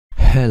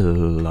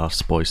Hello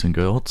boys and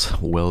girls,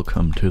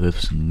 welcome to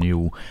this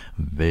new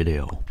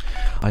video.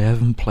 I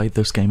haven't played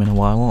this game in a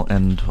while,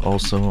 and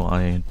also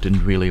I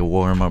didn't really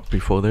warm up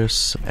before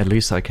this. At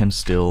least I can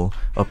still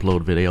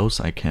upload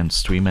videos. I can't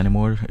stream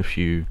anymore. If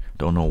you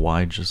don't know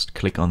why, just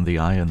click on the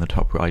eye in the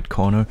top right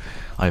corner.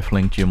 I've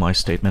linked you my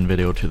statement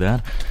video to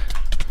that.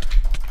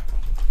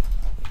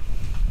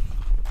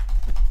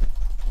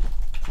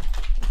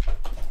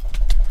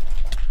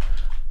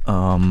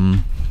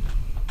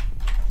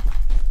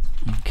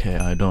 Okay,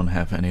 I don't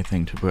have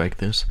anything to break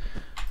this.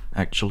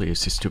 Actually,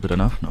 is he stupid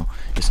enough? No,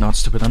 he's not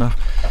stupid enough.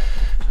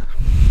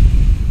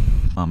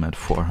 I'm at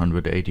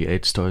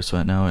 488 stars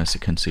right now, as you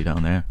can see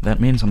down there.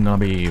 That means I'm gonna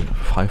be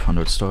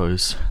 500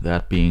 stars,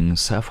 that being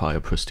Sapphire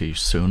Prestige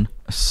soon.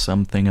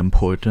 Something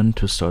important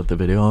to start the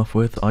video off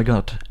with. I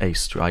got a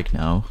strike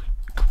now.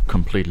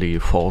 Completely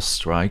false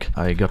strike.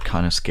 I got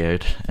kinda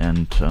scared,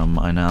 and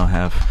I now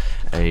have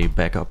a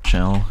backup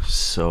channel,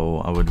 so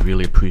I would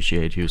really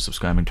appreciate you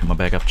subscribing to my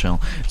backup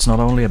channel. It's not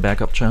only a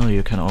backup channel,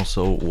 you can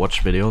also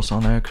watch videos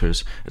on there,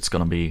 because it's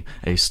gonna be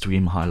a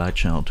stream highlight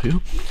channel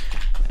too.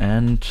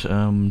 And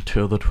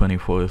till the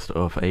 24th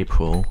of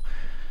April,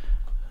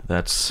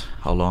 that's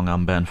how long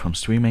I'm banned from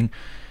streaming,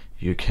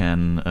 you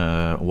can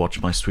watch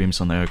my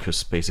streams on there,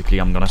 because basically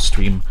I'm gonna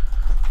stream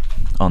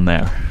on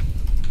there.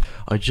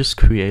 I just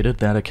created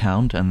that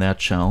account and that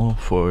channel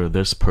for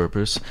this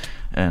purpose,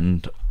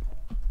 and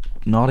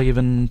not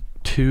even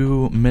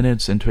 2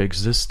 minutes into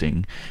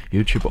existing,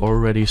 YouTube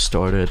already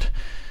started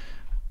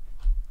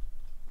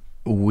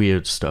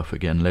weird stuff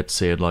again. Let's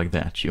say it like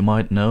that. You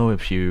might know,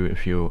 if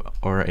you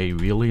are a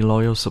really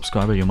loyal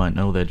subscriber, you might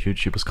know that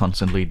YouTube is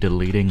constantly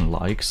deleting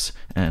likes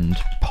and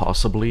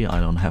possibly, I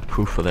don't have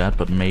proof for that,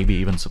 but maybe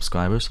even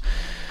subscribers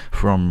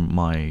from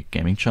my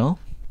gaming channel,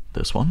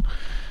 this one.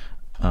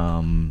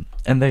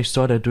 And they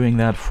started doing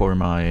that for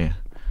my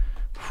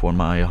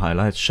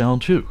highlights channel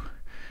too.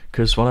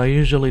 Because what I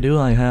usually do,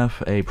 I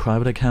have a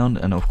private account,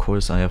 and of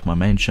course I have my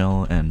main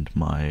channel and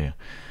my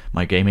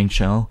gaming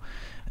channel,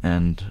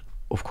 and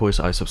of course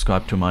I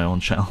subscribe to my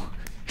own channel.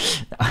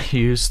 I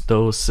use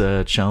those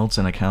channels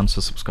and accounts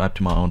to subscribe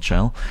to my own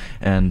channel,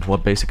 and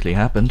what basically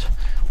happened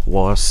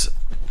was,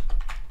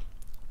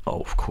 oh,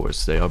 of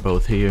course they are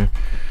both here.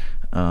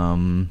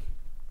 I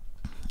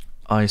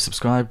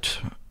subscribed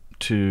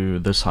to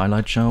this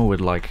highlight channel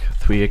with like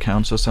 3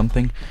 accounts or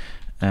something,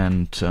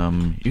 and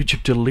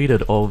YouTube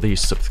deleted all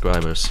these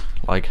subscribers.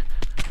 Like,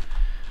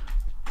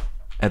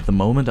 at the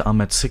moment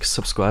I'm at 6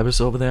 subscribers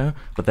over there,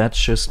 but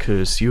that's just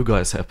because you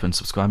guys have been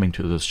subscribing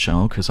to this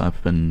channel, because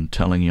I've been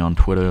telling you on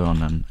Twitter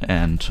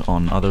and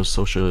on other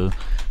social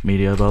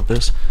media about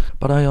this.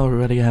 But I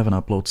already have an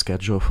upload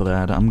schedule for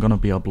that. I'm gonna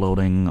be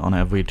uploading on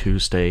every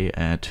Tuesday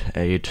at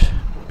 8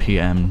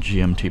 PM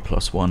GMT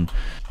 +1.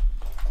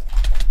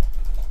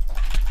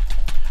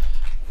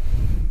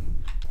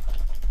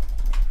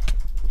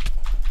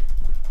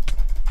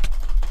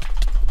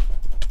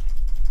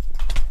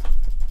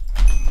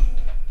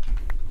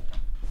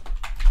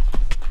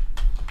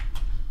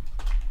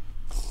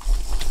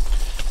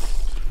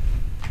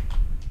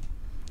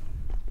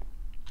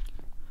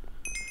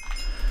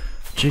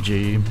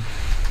 GG.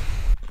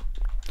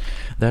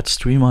 That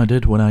stream I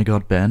did when I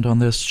got banned on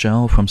this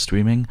channel from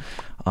streaming,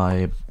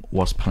 I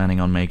was planning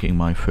on making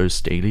my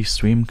first daily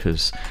stream,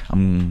 because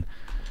I'm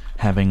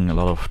having a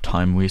lot of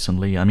time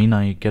recently. I mean,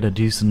 I get a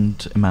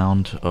decent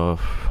amount of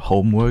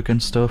homework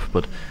and stuff,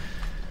 but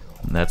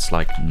that's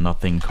like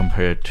nothing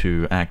compared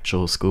to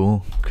actual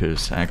school,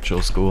 because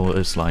actual school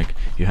is like,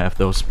 you have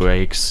those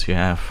breaks, you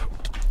have,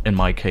 in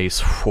my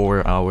case,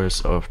 4 hours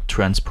of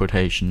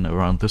transportation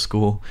around the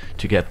school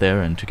to get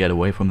there and to get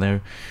away from there.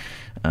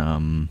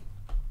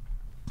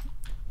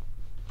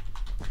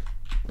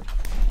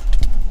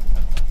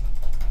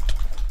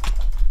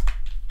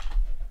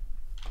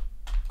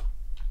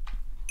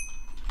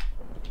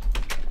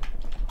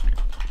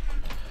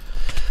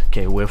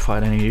 Okay, we're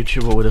fighting a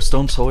YouTuber with a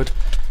stone sword.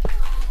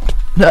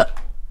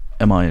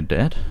 Am I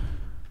dead?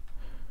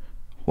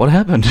 What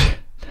happened?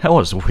 That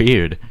was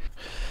weird.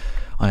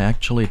 I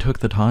actually took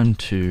the time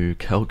to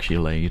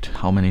calculate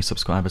how many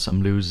subscribers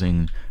I'm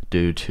losing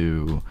due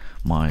to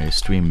my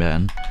stream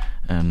ban,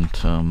 and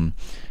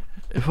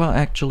if I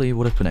actually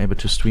would have been able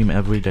to stream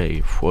every day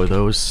for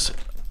those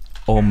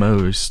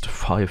almost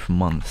 5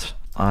 months,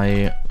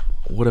 I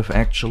would have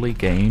actually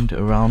gained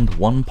around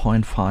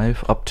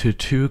 1.5 up to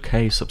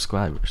 2k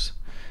subscribers,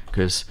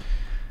 because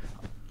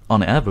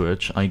on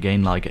average I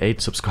gain like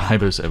 8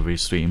 subscribers every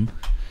stream.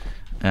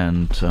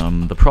 And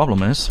the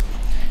problem is,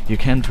 you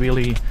can't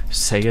really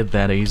say it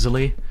that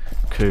easily,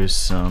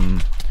 because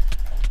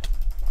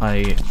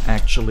I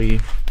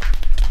actually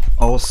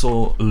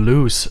also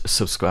lose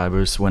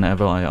subscribers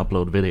whenever I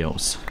upload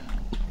videos.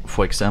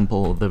 For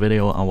example, the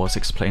video I was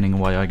explaining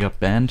why I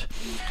got banned,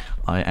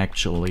 I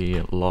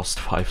actually lost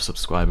 5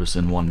 subscribers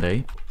in one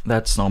day.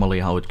 That's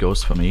normally how it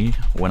goes for me.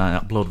 When I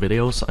upload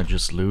videos, I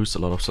just lose a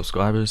lot of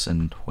subscribers,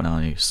 and when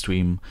I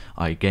stream,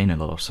 I gain a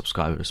lot of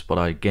subscribers. But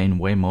I gain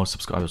way more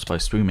subscribers by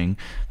streaming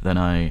than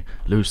I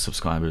lose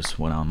subscribers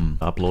when I'm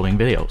uploading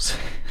videos.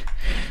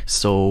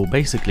 So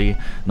basically,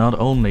 not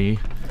only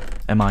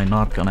am I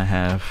not gonna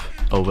have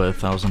over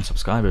 1,000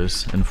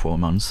 subscribers in 4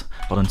 months,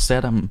 but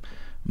instead I'm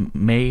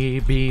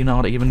maybe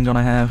not even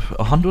gonna have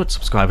 100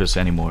 subscribers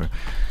anymore.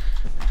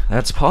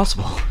 That's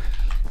possible.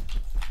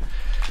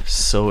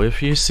 So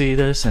if you see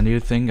this and you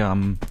think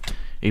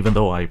even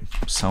though I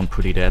sound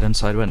pretty dead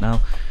inside right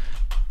now,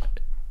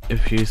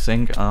 if you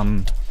think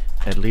I'm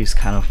at least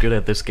kind of good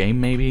at this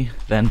game maybe,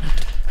 then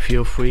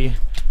feel free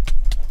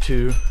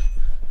to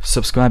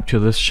subscribe to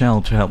this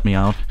channel to help me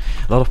out.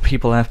 A lot of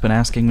people have been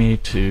asking me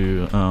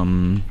to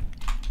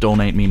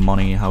donate me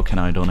money. How can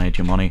I donate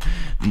you money?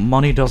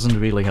 Money doesn't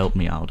really help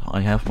me out.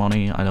 I have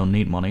money, I don't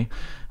need money.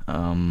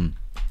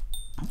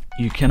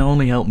 You can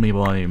only help me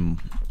by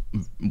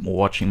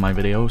watching my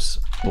videos,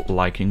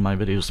 liking my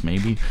videos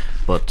maybe,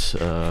 but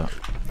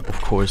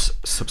of course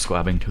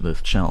subscribing to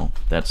this channel.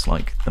 That's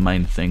like the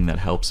main thing that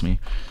helps me.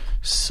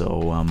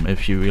 So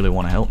if you really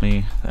want to help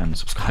me, then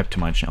subscribe to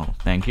my channel.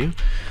 Thank you.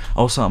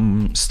 Also,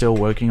 I'm still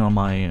working on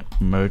my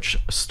merch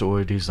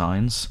store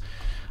designs.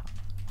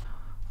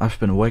 I've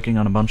been working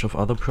on a bunch of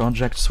other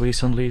projects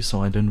recently,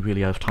 so I didn't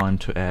really have time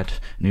to add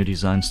new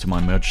designs to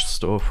my merch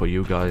store for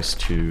you guys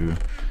to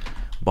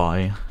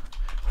buy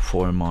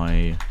for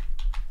my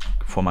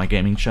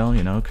gaming channel,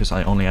 you know, because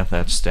I only have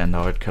that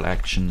standard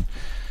collection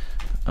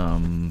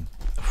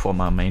for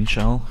my main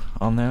channel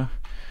on there.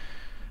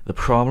 The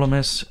problem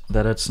is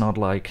that it's not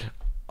like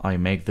I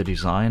make the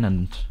design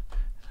and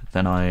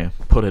then I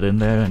put it in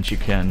there and you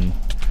can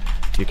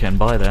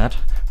buy that,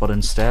 but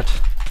instead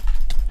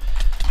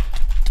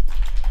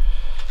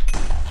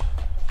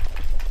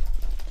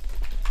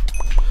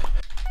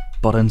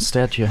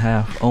you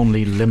have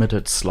only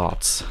limited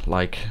slots.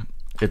 Like,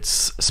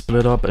 it's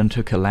split up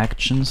into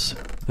collections,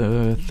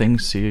 the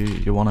things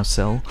you want to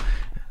sell.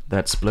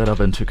 That's split up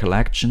into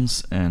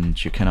collections,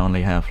 and you can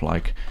only have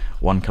like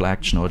 1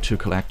 collection or 2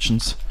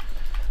 collections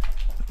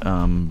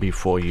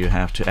before you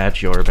have to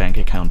add your bank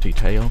account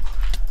detail,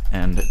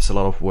 and it's a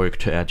lot of work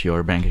to add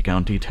your bank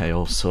account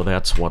detail, so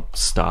that's what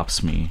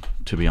stops me,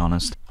 to be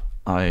honest.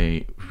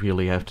 I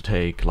really have to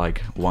take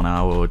like 1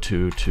 hour or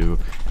 2 to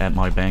add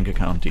my bank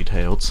account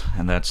details,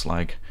 and that's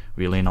like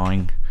really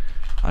annoying.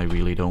 I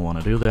really don't want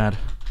to do that,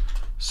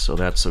 so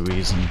that's the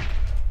reason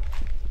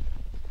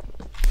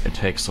it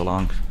takes so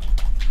long.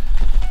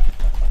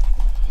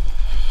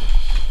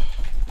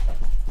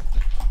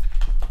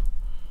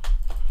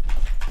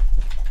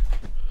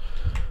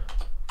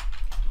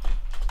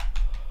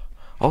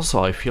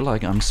 Also, I feel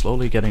like I'm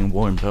slowly getting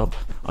warmed up.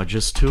 I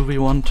just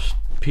 2v1'd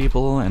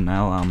people and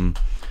now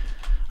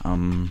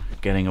I'm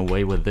getting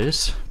away with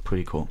this.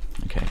 Pretty cool.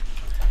 Okay.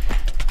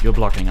 You're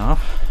blocking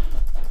off.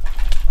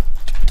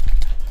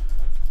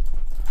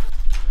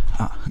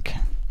 Ah, okay.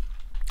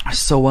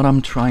 So what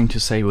I'm trying to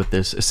say with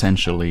this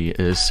essentially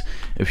is,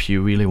 if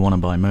you really want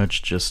to buy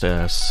merch, just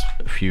as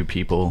a few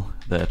people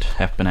that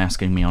have been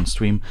asking me on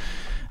stream,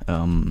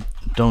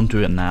 don't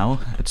do it now.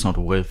 It's not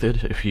worth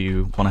it. If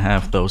you want to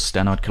have those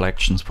standard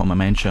collections for my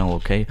main channel,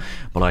 okay,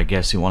 but I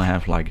guess you want to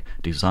have like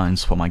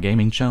designs for my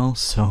gaming channel,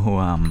 so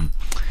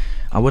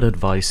I would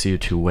advise you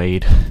to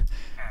wait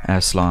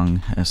as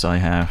long as I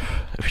have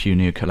a few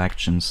new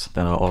collections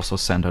that are also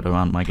centered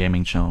around my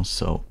gaming channel.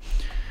 So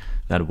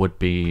that would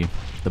be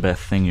the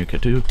best thing you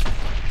could do.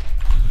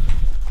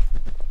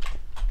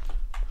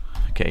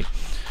 Okay,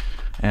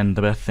 and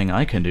the best thing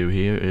I can do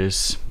here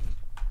is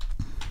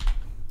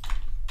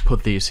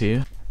put these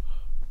here.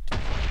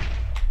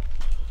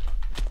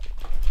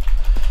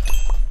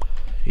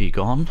 He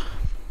gone.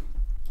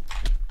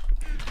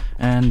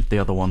 And the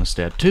other one is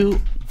dead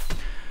too.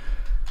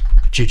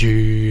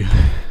 GG.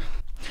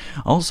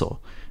 Also,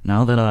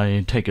 now that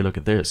I take a look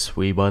at this,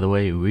 we, by the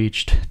way,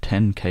 reached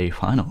 10k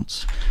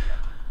finals.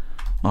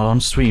 Not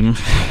on stream,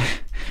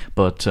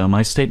 but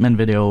my statement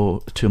video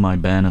to my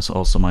ban is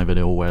also my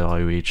video where I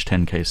reached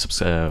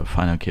 10k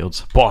final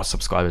kills. Boah,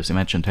 subscribers,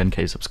 imagine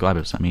 10k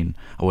subscribers. I mean,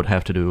 I would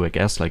have to do a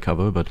gameplay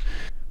cover, but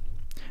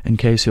in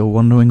case you're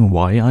wondering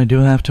why I do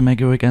have to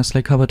make a Rick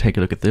Astley cover, take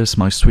a look at this.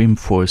 My stream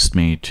forced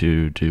me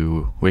to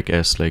do Rick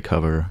Astley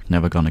cover,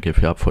 Never Gonna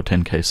Give You Up, for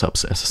 10k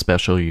subs as a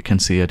special. You can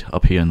see it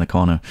up here in the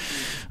corner.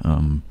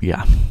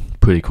 Yeah,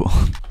 pretty cool.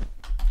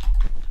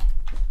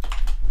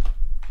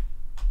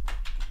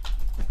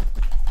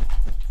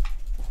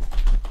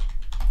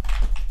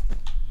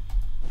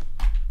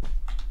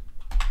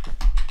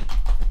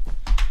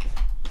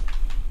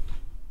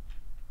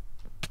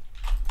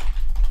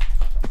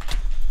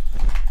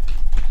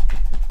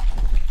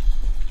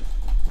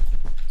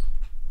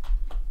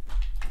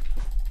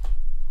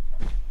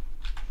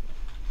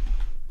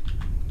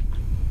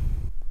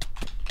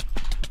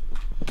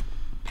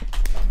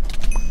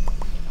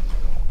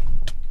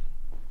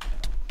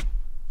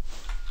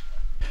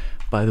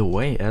 By the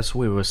way, as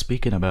we were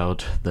speaking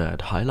about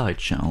that highlight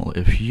channel,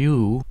 if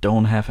you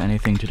don't have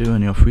anything to do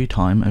in your free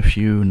time, if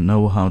you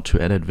know how to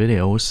edit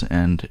videos,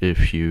 and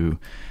if you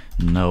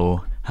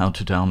know how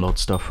to download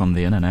stuff from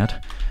the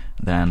internet,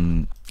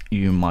 then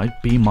you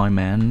might be my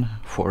man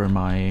for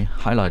my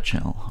highlight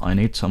channel. I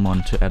need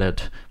someone to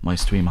edit my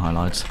stream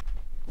highlights.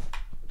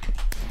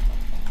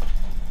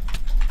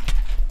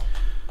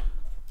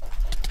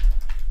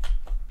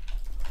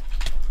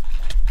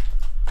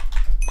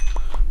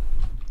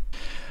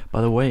 By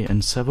the way,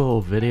 in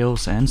several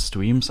videos and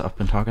streams I've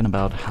been talking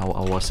about how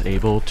I was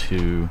able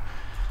to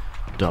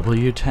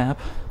W-tap,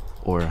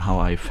 or how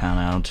I found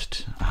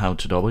out how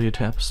to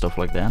W-tap, stuff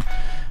like that.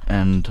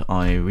 And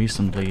I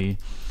recently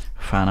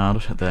found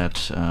out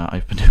that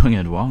I've been doing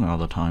it wrong all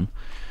the time.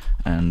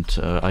 And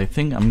I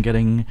think I'm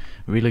getting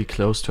really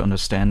close to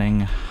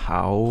understanding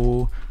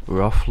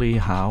roughly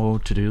how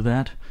to do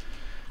that.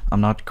 I'm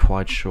not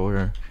quite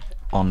sure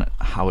on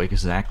how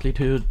exactly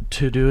to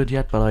do it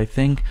yet, but I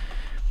think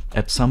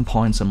at some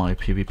points in my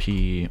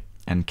PvP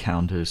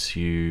encounters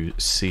you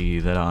see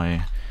that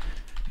I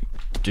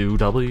do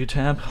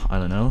W-tap. I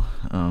don't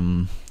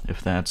know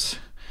if that's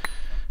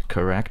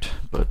correct,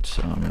 but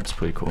it's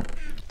pretty cool.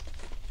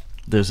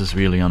 This is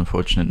really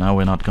unfortunate. Now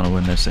we're not gonna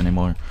win this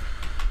anymore.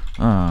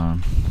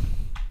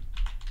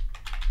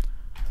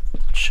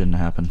 Shouldn't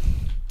happen.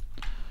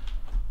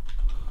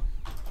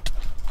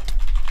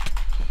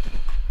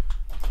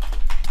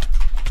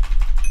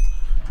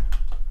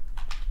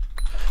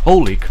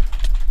 Holy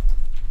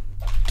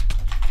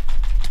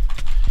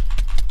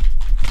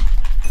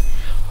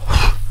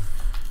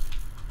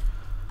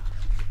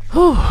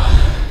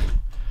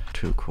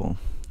Too cool.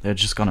 They're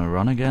just gonna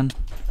run again?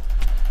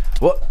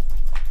 What?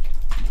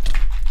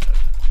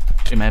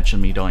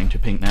 Imagine me dying to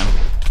pink now.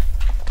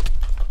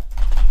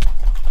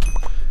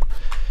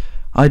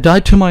 I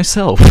died to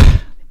myself.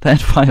 That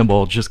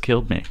fireball just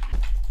killed me.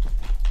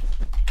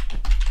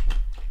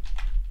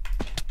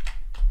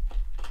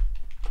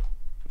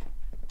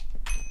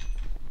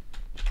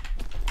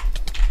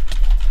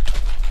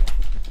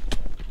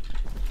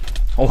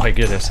 Oh my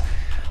goodness,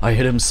 I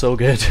hit him so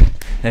good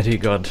that he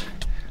got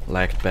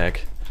lagged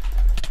back.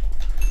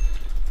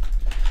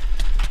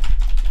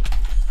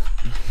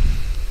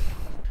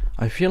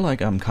 I feel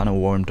like I'm kinda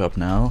warmed up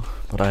now,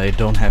 but I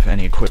don't have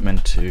any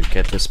equipment to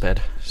get this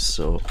bed,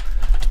 so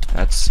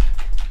that's a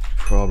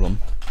problem.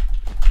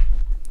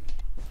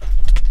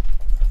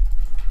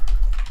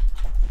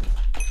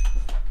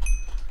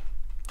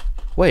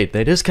 Wait,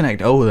 they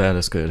disconnect. Oh, that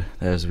is good.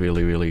 That is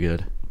really, really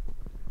good.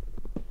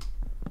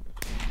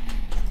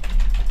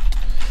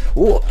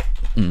 Whoa.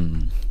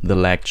 The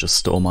lag just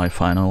stole my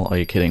final. Are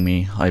you kidding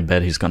me? I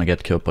bet he's gonna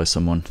get killed by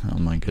someone. Oh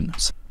my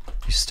goodness.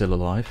 He's still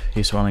alive.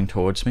 He's running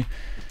towards me.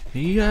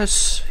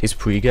 Yes! He's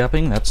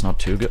pre-gapping. That's not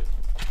too good.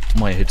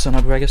 My hits are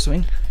not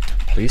registering.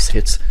 Please,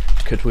 hits.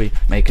 Could we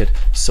make it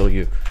so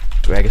you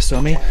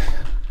register me?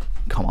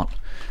 Come on.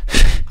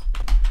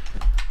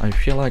 I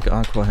feel like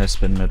Aqua has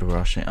been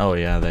mid-rushing. Oh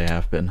yeah, they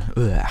have been.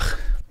 Ugh.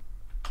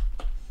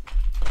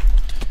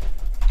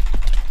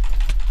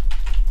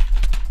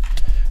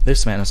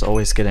 This man is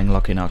always getting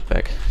lucky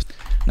knockback.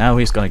 Now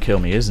he's gonna kill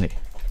me, isn't he?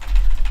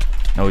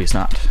 No, he's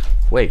not.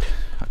 Wait.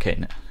 Okay,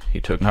 no.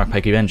 He took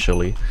knockback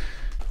eventually.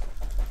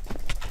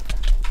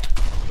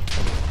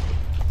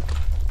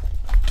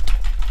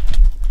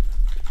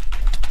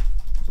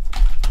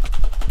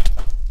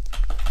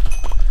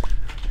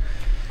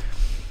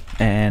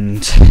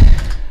 And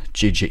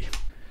GG.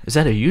 Is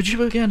that a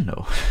YouTuber again?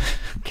 No.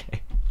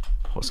 Okay.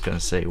 I was gonna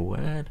say,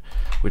 what?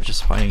 We're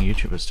just fighting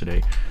YouTubers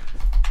today.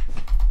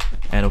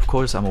 And of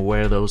course I'm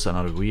aware those are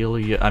not real,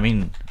 I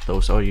mean,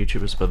 those are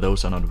YouTubers, but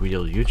those are not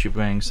real YouTube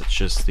ranks. It's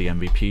just the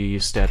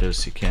MVP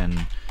status you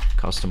can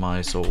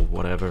customize or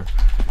whatever.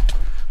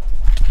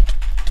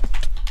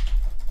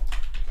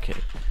 Okay,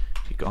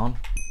 he gone?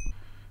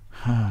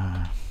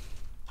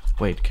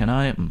 Wait, can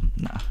I?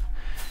 Nah.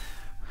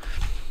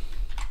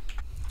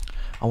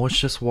 I was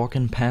just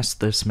walking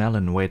past this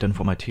melon waiting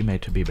for my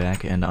teammate to be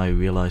back, and I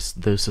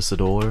realized this is a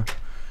door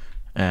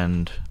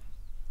and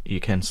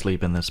you can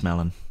sleep in this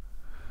melon.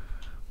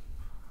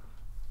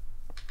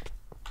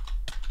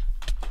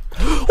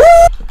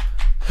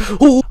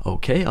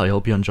 Okay, I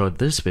hope you enjoyed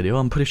this video.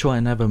 I'm pretty sure I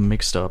never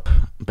mixed up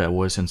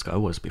BedWars and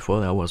SkyWars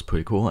before. That was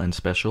pretty cool and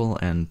special,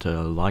 and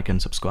like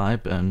and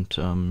subscribe, and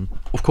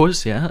of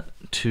course, yeah,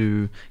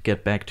 to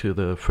get back to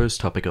the first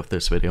topic of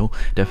this video,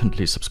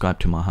 definitely subscribe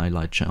to my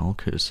highlight channel,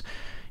 because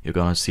you're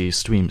gonna see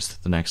streams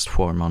the next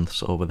 4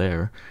 months over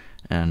there,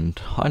 and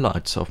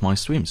highlights of my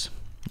streams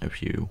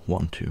if you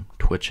want to.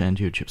 Twitch and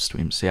YouTube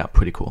streams, yeah,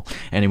 pretty cool.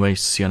 Anyways,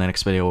 see you in the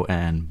next video,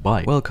 and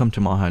bye. Welcome to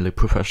my highly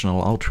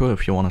professional outro.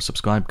 If you want to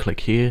subscribe,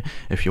 click here.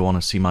 If you want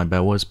to see my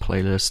BedWars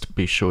playlist,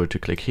 be sure to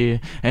click here.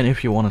 And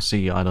if you want to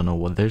see, I don't know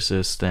what this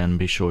is, then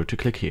be sure to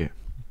click here.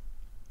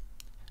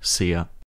 See ya.